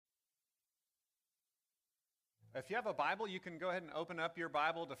If you have a Bible, you can go ahead and open up your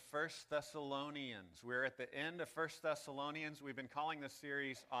Bible to 1 Thessalonians. We're at the end of 1 Thessalonians. We've been calling this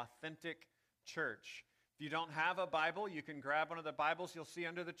series Authentic Church. If you don't have a Bible, you can grab one of the Bibles you'll see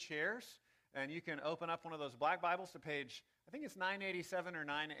under the chairs, and you can open up one of those black Bibles to page, I think it's 987 or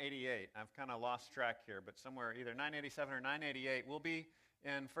 988. I've kind of lost track here, but somewhere either 987 or 988. We'll be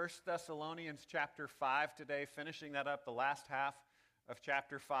in 1 Thessalonians chapter 5 today, finishing that up, the last half of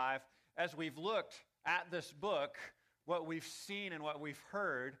chapter 5. As we've looked at this book, what we've seen and what we've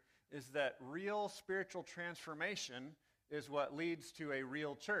heard is that real spiritual transformation is what leads to a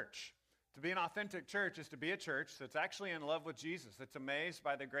real church. To be an authentic church is to be a church that's actually in love with Jesus, that's amazed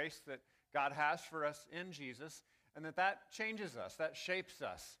by the grace that God has for us in Jesus, and that changes us, that shapes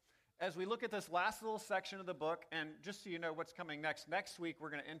us. As we look at this last little section of the book, and just so you know what's coming next week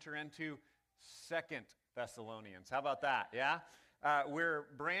we're going to enter into 2 Thessalonians. How about that, yeah? We're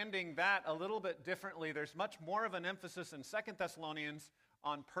branding that a little bit differently. There's much more of an emphasis in 2 Thessalonians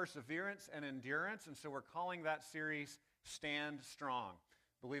on perseverance and endurance, and so we're calling that series Stand Strong.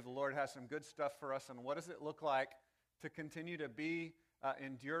 I believe the Lord has some good stuff for us on what does it look like to continue to be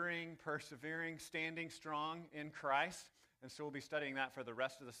enduring, persevering, standing strong in Christ. And so we'll be studying that for the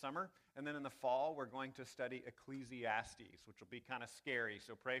rest of the summer. And then in the fall, we're going to study Ecclesiastes, which will be kind of scary,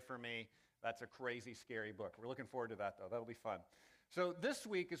 so pray for me. That's a crazy, scary book. We're looking forward to that, though. That'll be fun. So this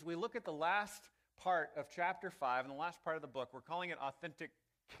week, as we look at the last part of chapter 5 and the last part of the book, we're calling it Authentic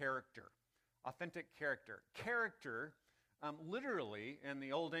Character. Authentic Character. Character, literally, in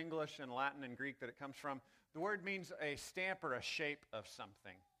the Old English and Latin and Greek that it comes from, the word means a stamp or a shape of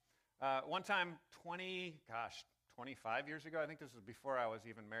something. One time, 25 years ago, I think this was before I was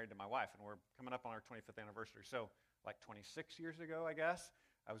even married to my wife, and we're coming up on our 25th anniversary, so like 26 years ago, I guess.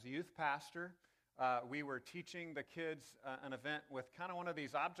 I was a youth pastor. We were teaching the kids an event with kind of one of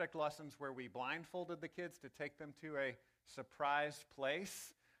these object lessons where we blindfolded the kids to take them to a surprise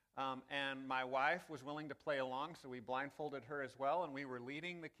place. And my wife was willing to play along, so we blindfolded her as well. And we were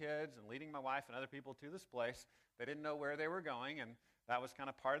leading the kids and leading my wife and other people to this place. They didn't know where they were going, and that was kind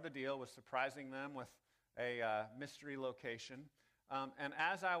of part of the deal, was surprising them with a mystery location. And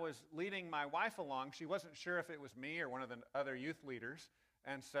as I was leading my wife along, she wasn't sure if it was me or one of the other youth leaders.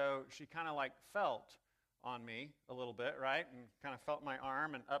 And so she kind of like felt on me a little bit, right? And kind of felt my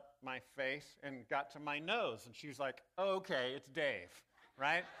arm and up my face and got to my nose. And she was like, oh, okay, it's Dave,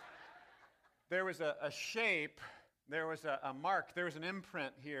 right? There was a shape, there was a mark, there was an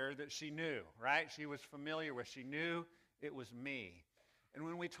imprint here that she knew, right? She was familiar with. She knew it was me. And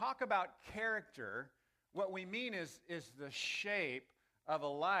when we talk about character, what we mean is the shape of a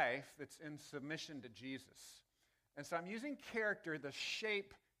life that's in submission to Jesus. And so I'm using character, the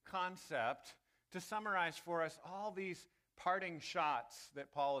shape concept, to summarize for us all these parting shots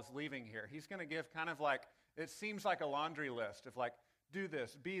that Paul is leaving here. He's going to give kind of like, it seems like a laundry list of like, do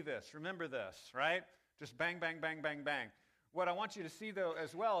this, be this, remember this, right? Just bang, bang, bang, bang, bang. What I want you to see, though,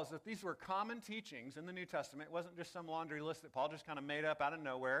 as well, is that these were common teachings in the New Testament. It wasn't just some laundry list that Paul just kind of made up out of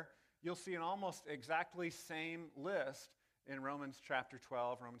nowhere. You'll see an almost exactly same list in Romans chapter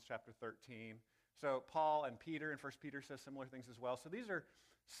 12, Romans chapter 13. So Paul and Peter, and 1 Peter says similar things as well. So these are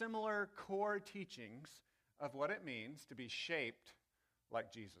similar core teachings of what it means to be shaped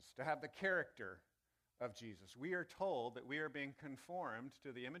like Jesus, to have the character of Jesus. We are told that we are being conformed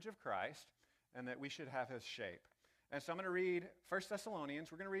to the image of Christ and that we should have his shape. And so I'm going to read 1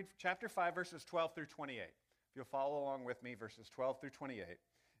 Thessalonians. We're going to read chapter 5, verses 12 through 28. If you'll follow along with me, verses 12 through 28.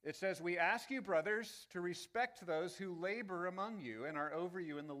 It says, we ask you, brothers, to respect those who labor among you and are over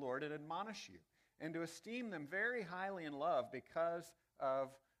you in the Lord and admonish you, and to esteem them very highly in love because of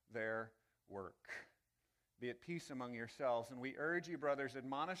their work. Be at peace among yourselves, and we urge you, brothers,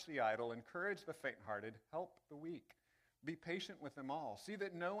 admonish the idle, encourage the faint-hearted, help the weak. Be patient with them all. See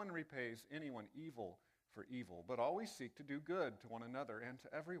that no one repays anyone evil for evil, but always seek to do good to one another and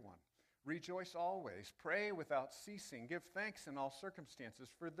to everyone. Rejoice always, pray without ceasing, give thanks in all circumstances,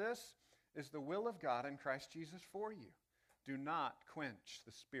 for this is the will of God in Christ Jesus for you. Do not quench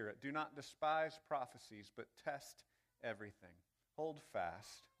the Spirit. Do not despise prophecies, but test everything. Hold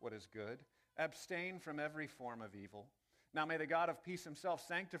fast what is good. Abstain from every form of evil. Now may the God of peace himself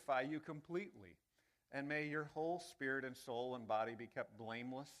sanctify you completely, and may your whole spirit and soul and body be kept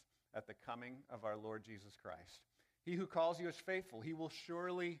blameless at the coming of our Lord Jesus Christ. He who calls you is faithful. He will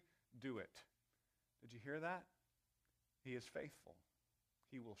surely do it. Did you hear that? He is faithful.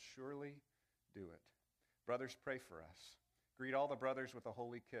 He will surely do it. Brothers, pray for us. Greet all the brothers with a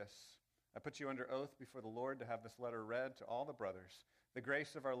holy kiss. I put you under oath before the Lord to have this letter read to all the brothers. The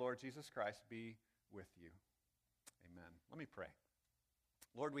grace of our Lord Jesus Christ be with you. Amen. Let me pray.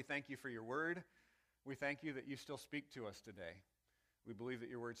 Lord, we thank you for your word. We thank you that you still speak to us today. We believe that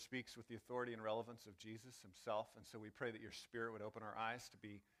your word speaks with the authority and relevance of Jesus himself, and so we pray that your Spirit would open our eyes to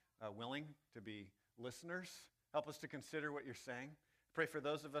be willing, to be listeners. Help us to consider what you're saying. Pray for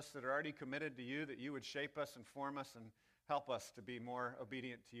those of us that are already committed to you, that you would shape us and form us and help us to be more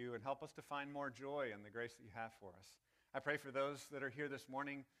obedient to you and help us to find more joy in the grace that you have for us. I pray for those that are here this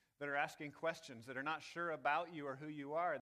morning that are asking questions, that are not sure about you or who you are,